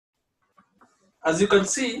As you can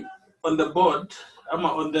see on the board,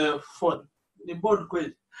 on the phone, the board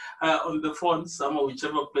on the phone,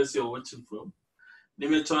 whichever place you're watching from,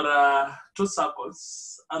 nimechora two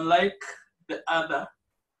circles. Unlike the other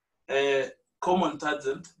common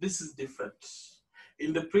tangent, this is different.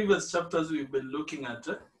 In the previous chapters, we've been looking at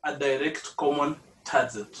a direct common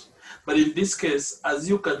tangent. But in this case, as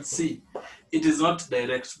you can see, it is not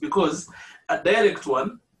direct because a direct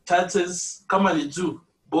one touches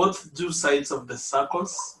both two sides of the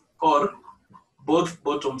circles or both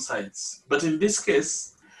bottom sides. But in this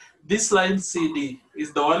case, this line CD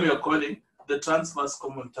is the one we are calling the transverse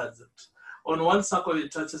common tangent. On one circle,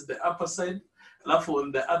 it touches the upper side.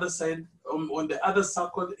 On the other side, on the other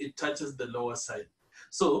circle, it touches the lower side.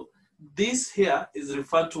 So this here is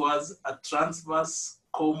referred to as a transverse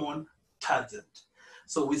common tangent.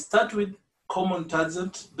 So we start with common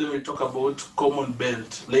tangent, then we talk about common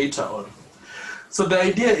belt later on. So the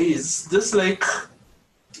idea is, just like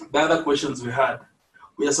the other questions we had,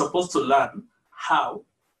 we are supposed to learn how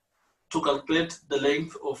to calculate the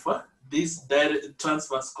length of this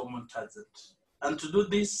transverse common tangent. And to do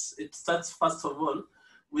this, it starts first of all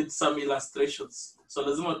with some illustrations. So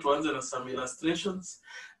lazima tuanze na some illustrations.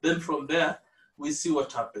 Then from there, we see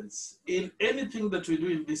what happens. In anything that we do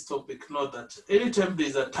in this topic, know that anytime there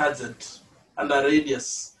is a tangent and a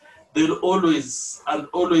radius, they will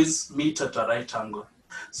always meet at a right angle.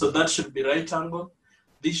 So that should be right angle.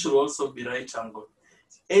 This should also be right angle.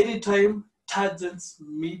 Anytime tangents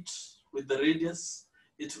meet with the radius,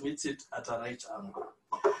 it meets it at a right angle.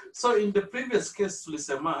 So in the previous case,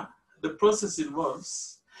 tulisema, the process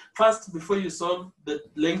involves, first, before you solve the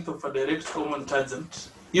length of a direct common tangent,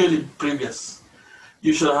 usually previous,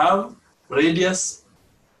 you should have radius,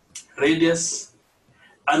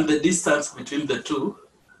 and the distance between the two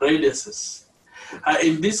radiuses.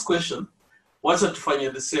 In this question, wacha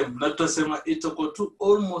tufanye the same. Na tutasema itoko to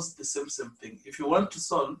almost the same thing. If you want to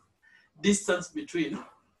solve distance between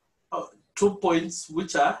two points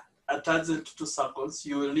which are tangent to two circles,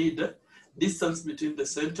 you will need distance between the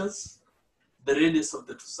centers, the radius of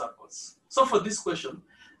the two circles. So for this question,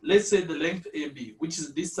 let's say the length AB, which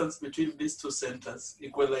is distance between these two centers,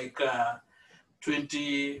 equal like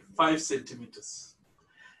 25 centimeters.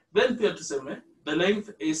 Then pia tuseme, the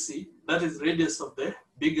length AC, that is radius of the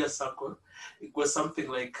bigger circle, equals something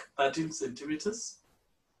like 13 centimeters.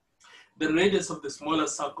 The radius of the smaller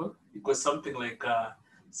circle equals something like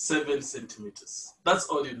 7 centimeters. That's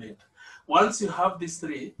all you need. Once you have these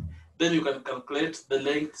three, then you can calculate the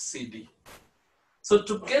length CD. So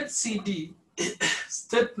to get CD,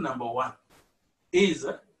 step number one is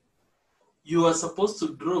you are supposed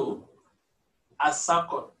to draw a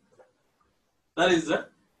circle. That is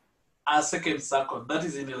a second circle. That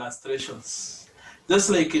is in illustrations. Just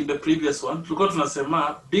like in the previous one,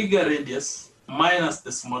 tunasema bigger radius minus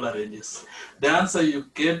the smaller radius. The answer you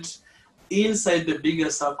get inside the bigger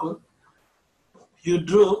circle, you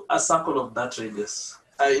draw a circle of that radius.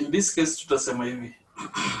 In this case, tutasema hivi.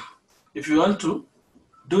 If you want to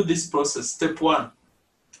do this process, step one,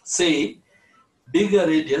 say bigger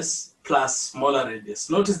radius plus smaller radius.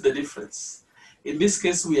 Notice the difference. In this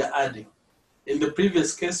case, we are adding. In the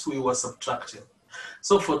previous case, we were subtracting.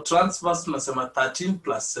 So for transverse, tunasema 13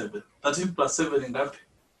 plus 7. 13 plus 7 in ngapi?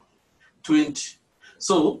 20.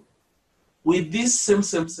 So with this same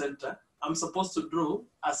center, I'm supposed to draw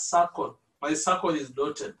a circle. My circle is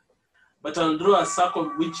dotted, but I'll draw a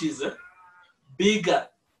circle which is bigger.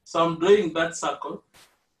 So I'm drawing that circle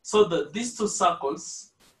so that these two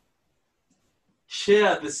circles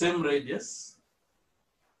share the same radius.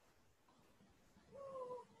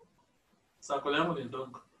 Circle yangu ni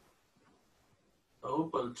ndogo. I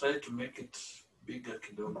hope I'll try to make it bigger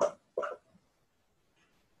kidogo.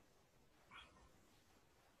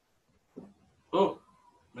 Oh,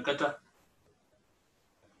 mekata.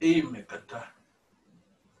 Mekata.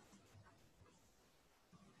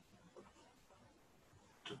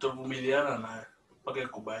 Tutavumiliana nayo mpaka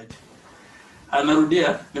ikubali.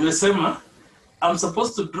 Anarudia, nimesema I'm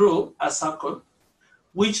supposed to draw a circle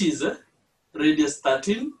which is radius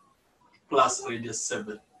 13 plus radius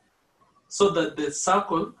 7. So that the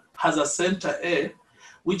circle has a center A,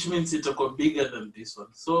 which means it will be bigger than this one.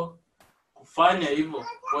 So kufanya hivyo,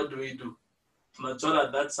 what do we do?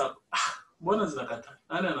 Tunachora that circle. Mbona zinakata?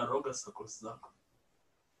 Nani anaroga circles zako?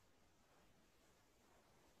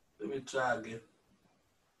 Let me try again.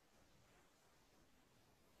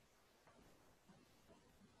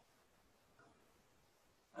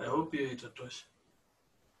 I hope you itatosha.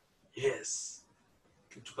 Yes.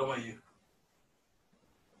 Kitu kama hiyo.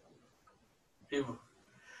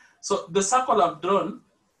 So the circle I've drawn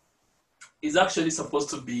is actually supposed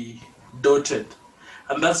to be dotted.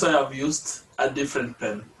 And that's why I've used a different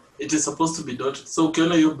pen. It is supposed to be dotted. So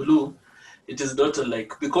ukiona your blue, it is dotted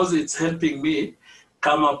like, because it's helping me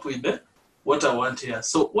come up with what I want here.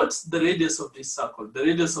 So what's the radius of this circle? The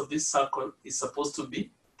radius of this circle is supposed to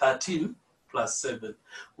be 13 plus 7,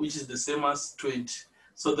 which is the same as 20.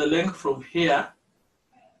 So the length from here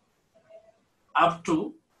up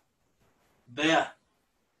to there,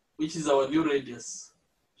 which is our new radius,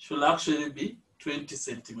 should actually be 20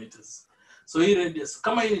 centimeters. So hii radius,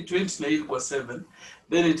 kama hii ni 20 na hii kwa 7,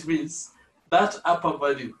 then it means that upper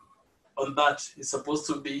value on that is supposed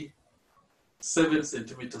to be 7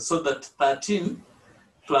 centimeters. So that 13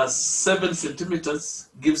 plus 7 centimeters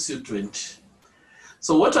gives you 20.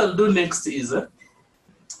 So what I'll do next is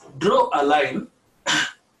draw a line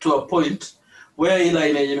to a point where hii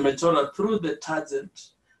line yenye nimechora through the tangent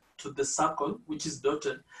to the circle, which is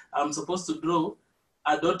dotted. I'm supposed to draw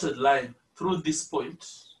a dotted line through this point.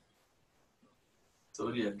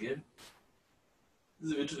 Sorry again.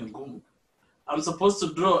 I'm supposed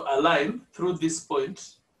to draw a line through this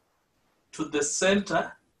point to the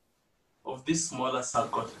center of this smaller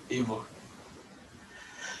circle, Evo.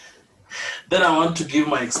 Then I want to give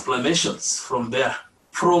my explanations from there.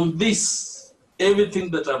 From this, everything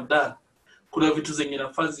that I've done, kuna vitu zenye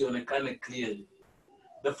nafaa zionekane clearly.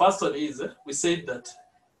 The first one is, we said that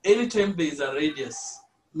anytime there is a radius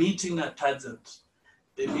meeting a tangent,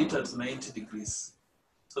 they meet at 90 degrees.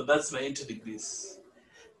 So that's 90 degrees.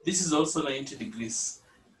 This is also 90 degrees.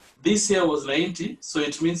 This here was 90, so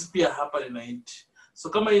it means pia hapa ni 90. So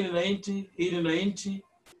kama hii ni 90, hii ni 90,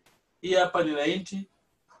 hii hapa ni 90,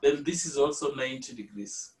 then this is also 90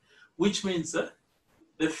 degrees. Which means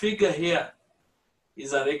the figure here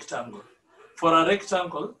is a rectangle. For a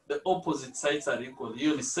rectangle, the opposite sides are equal.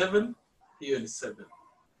 Hiyo ni 7, hiyo ni 7.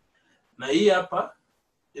 Na hii hapa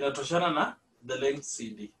inatoshana na the length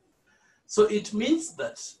CD. So it means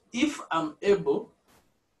that if I'm able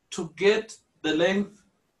to get the length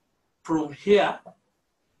from here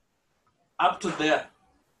up to there,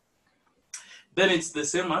 then it's the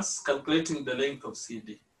same as calculating the length of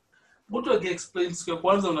CD. Mtu aki-explain siku ya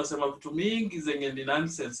kwanza unasema vitu mingi zenye ni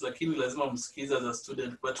nonsense, lakini lazima msikiza as a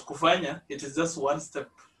student. But kufanya, it is just one step,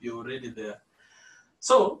 you're already there.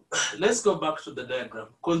 So let's go back to the diagram.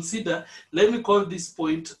 Consider, let me call this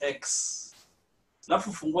point X.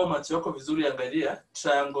 Alafu fungua macho yako vizuri, angalia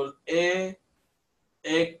triangle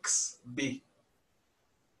AXB.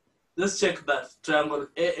 Let's check that, triangle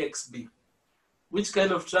AXB. Which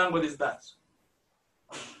kind of triangle is that?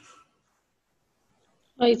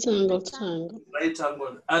 Right angle triangle. Right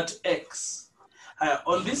angle at X.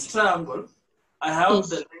 On this triangle, I have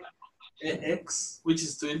the length AX, which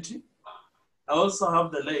is 20. I also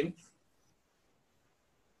have the length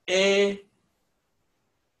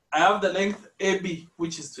I have the length AB,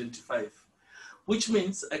 which is 25, which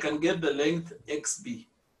means I can get the length XB.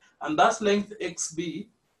 And that length XB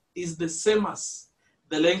is the same as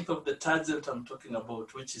the length of the tangent I'm talking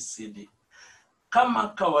about, which is CD.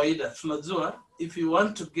 Kama kawaida, tunajua, if you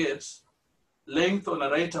want to get length on a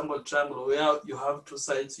right angle triangle where you have two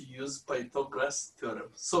sides, you use Pythagoras theorem.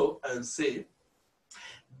 So I'll say,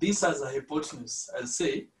 this as a hypotenuse, I'll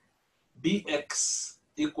say BX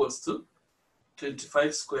equals to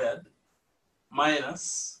 25 squared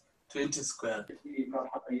minus 20 squared. I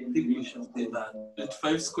think we should say that.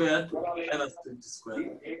 25 squared minus 20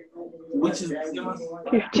 squared. Which is the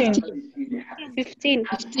same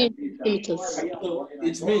as 15 meters. So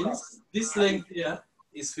it means this length here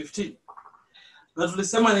is 15. Na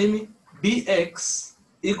tulisema nini? BX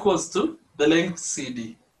equals to the length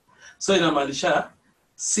CD. So inamaanisha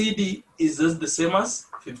CD is just the same as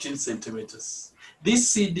 15 centimeters. This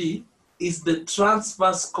CD is the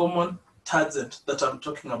transverse common tangent that I'm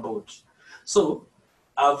talking about. So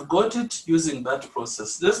I've got it using that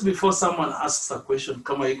process. Just before someone asks a question,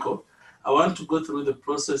 kama iko, I want to go through the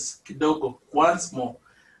process kidogo once more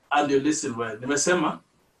and you listen well. Nimesema,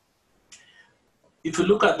 if you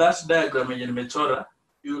look at that diagram yenye nimechora,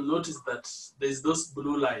 you'll notice that there's those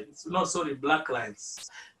blue lines. No, sorry, black lines.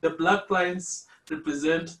 The black lines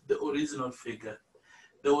represent the original figure.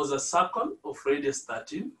 There was a circle of radius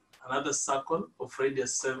 13, another circle of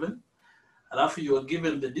radius 7. And after you were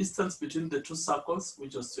given the distance between the two circles,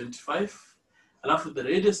 which was 25. And after the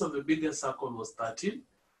radius of the bigger circle was 13,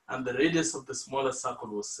 and the radius of the smaller circle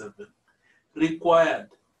was 7. Required,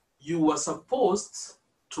 you were supposed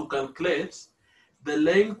to calculate the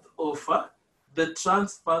length of the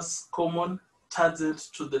transverse common tangent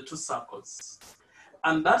to the two circles.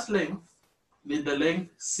 And that length is the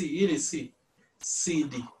length CD.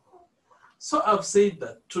 So I've said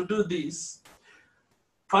that to do this,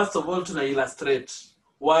 first of all, to illustrate,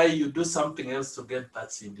 why you do something else to get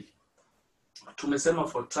that CD. Tumesema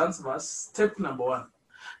for transverse, step number 1,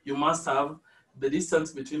 you must have the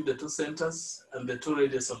distance between the two centers and the two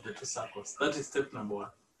radius of the two circles. That is step number 1.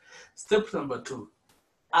 Step number 2,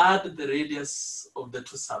 add the radius of the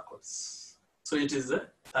two circles. So it is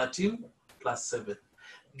 13 plus 7,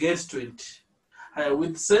 get 20.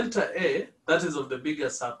 With center A, that is of the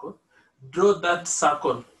bigger circle, draw that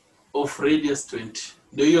circle of radius 20.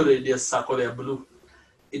 Do your radius circle in blue.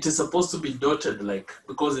 It is supposed to be dotted like,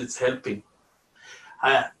 because it's helping.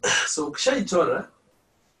 So ukishaichora,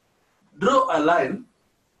 draw a line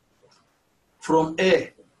from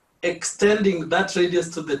A, extending that radius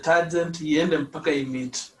to the tangent, iende mpaka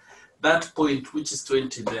meet that point, which is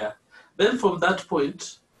 20 there. Then from that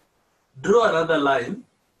point, draw another line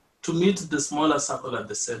to meet the smaller circle at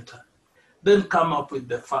the center. Then come up with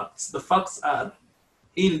the facts. The facts are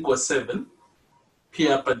E equals 7, P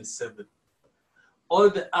hapa is 7. All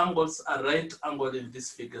the angles are right angled in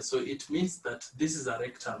this figure, so it means that this is a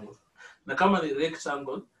rectangle. Na kama ni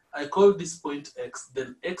rectangle, I call this point X,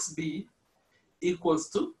 then XB equals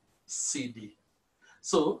to CD.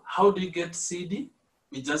 So how do you get CD?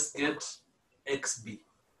 We just get XB.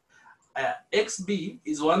 XB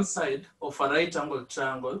is one side of a right angle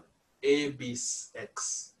triangle,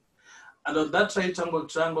 ABX. And on that right angle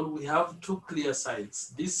triangle, we have two clear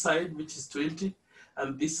sides. This side, which is 20,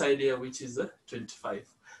 and this side here, which is 25.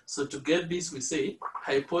 So to get this, we say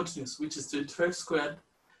hypotenuse, which is 25 squared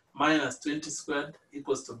minus 20 squared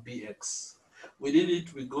equals to BX. We did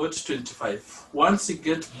it, we got 25. Once you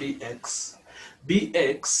get BX,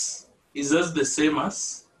 BX is just the same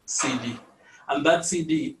as CD. And that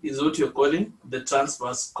CD is what you're calling the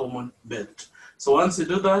transverse common belt. So once you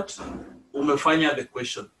do that, umefanya the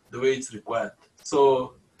question the way it's required.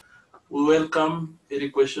 So we welcome any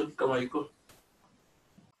question, kama iko.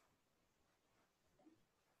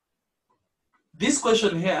 This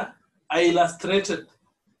question here, I illustrated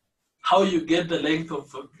how you get the length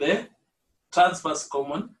of the transverse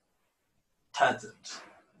common tangent.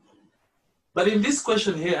 But in this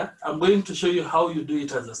question here, I'm going to show you how you do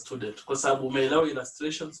it as a student, because I will allow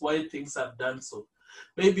illustrations why things are done so.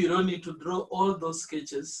 Maybe you don't need to draw all those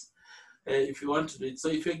sketches if you want to do it. So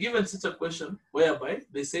if you're given such a question whereby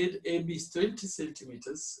they said AB is 20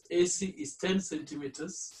 centimeters, AC is 10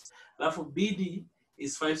 centimeters, therefore BD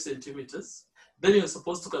is 5 centimeters, then you're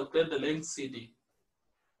supposed to calculate the length CD.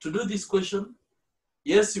 To do this question,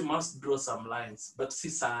 yes, you must draw some lines, but si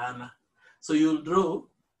sana. So you'll draw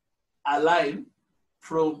a line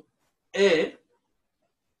from A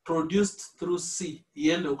produced through C,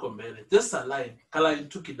 iende huko mbele. Just a line, line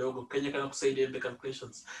tu kidogo, Kenya kana kusaidia in the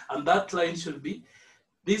calculations. And that line should be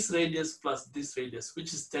this radius plus this radius,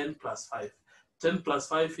 which is 10 plus 5. 10 plus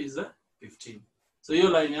 5 is 15. So your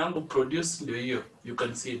line yangu produced ndio hiyo, you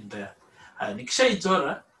can see it there. And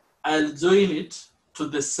nikishaichora, I'll join it to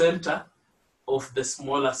the center of the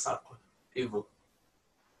smaller circle. Hivyo.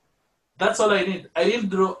 That's all I need. I didn't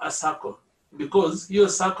draw a circle because your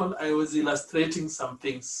circle, I was illustrating some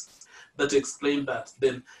things that explain that.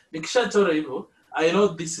 Then, nikishachora hivyo, I know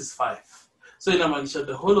this is 5. So inamaanisha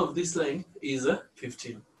the whole of this length is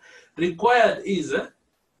 15. Required is,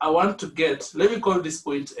 I want to get, let me call this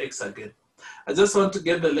point X again. I just want to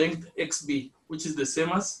get the length XB, which is the same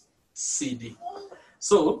as CD.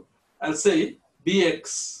 So I'll say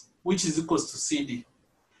BX, which is equals to CD,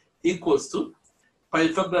 equals to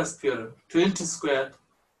Pythagoras theorem, 20 squared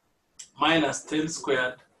minus 10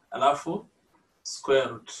 squared, alafu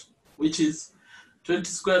square root, which is 20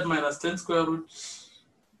 squared minus 10 square root,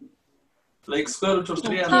 like square root of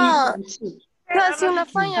 300. Plus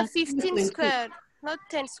unafanya 15 squared, not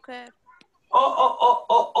 10 squared.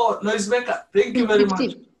 Oh, Noisemaker, thank you very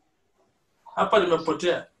much. Hapa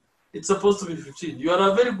nimepotea. It's supposed to be 15. You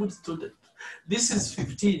are a very good student. This is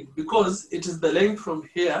 15 because it is the length from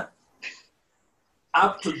here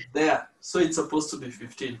up to there. So it's supposed to be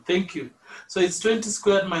 15. Thank you. So it's 20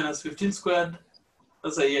 squared minus 15 squared.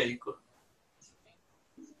 That's a year equal.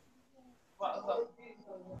 Wow.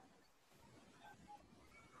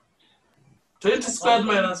 20 squared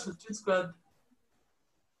minus 15 squared.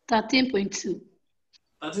 13.2.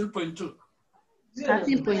 13.2.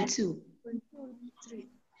 13.2.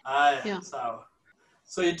 Yeah.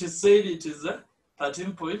 So it is said it is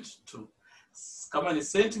 13.2. Come on,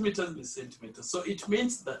 centimeters. So it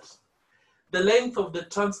means that the length of the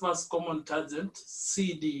transverse common tangent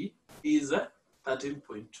CD is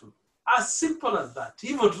 13.2. As simple as that.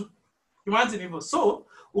 Imagine. So,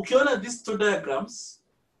 ukiona these two diagrams,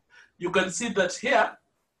 you can see that here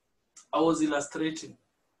I was illustrating.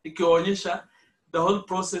 Ikionyesha the whole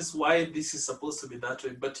process why this is supposed to be that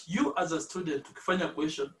way. But you as a student, to find a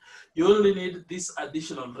question, you only need this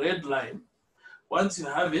additional red line. Once you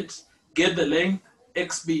have it, get the length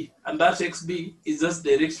XB, and that XB is just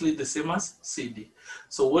directly the same as CD.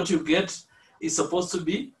 So what you get is supposed to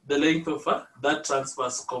be the length of that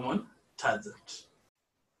transverse common tangent.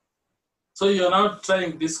 So you're now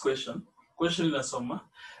trying this question in a summa.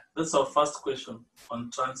 That's our first question on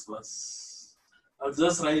transverse. I'll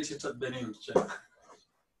just write it and then you'll check.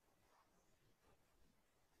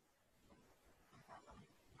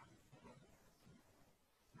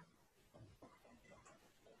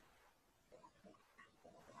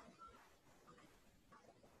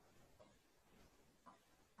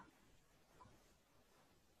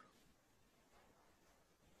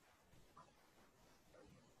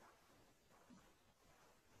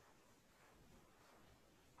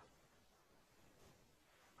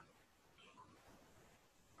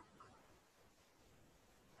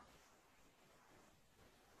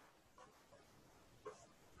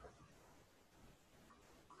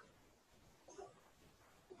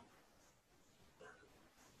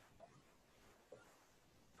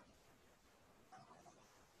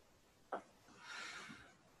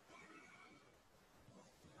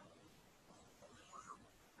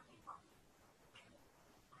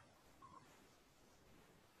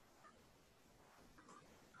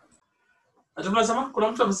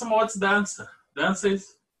 Kuna mtu amesema what's the answer? The answer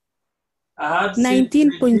is I had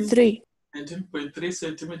 19.3. 19.3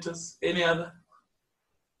 centimeters. Any other?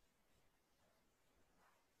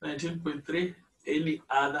 19.3. Any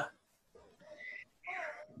other?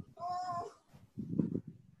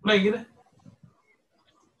 Kuna ingine?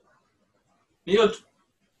 Ni hiyo tu.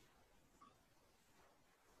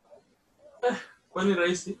 Kwani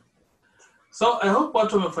rahisi? So I hope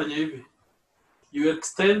watu wamefanya hivi. You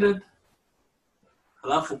extended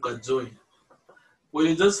alafu ka join. When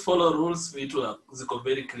you just follow rules, vitu ziko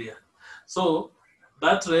very clear. So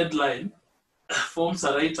that red line forms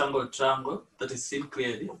a right angle triangle that is seen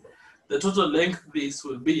clearly. The total length of this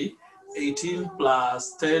will be 18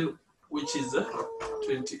 plus 10, which is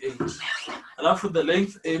 28. Alafu the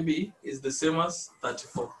length AB is the same as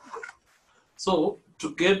 34. So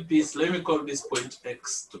to get this, let me call this point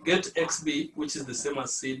X. To get XB, which is the same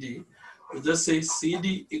as CD, we just say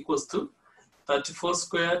CD equals to 34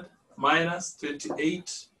 squared minus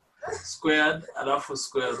 28 squared alafu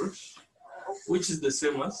square root, which is the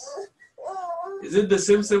same as, is it the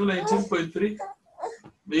same 19.3?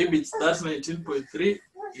 Maybe it's that 19.3.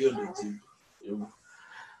 Hiyo ndio jibu.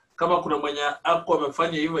 Kama kuna mwenye hapo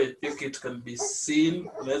amefanya hivyo, I think it can be seen.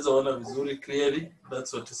 Unaweza ona vizuri clearly.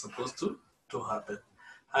 That's what is supposed to happen.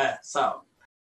 Haya, sawa.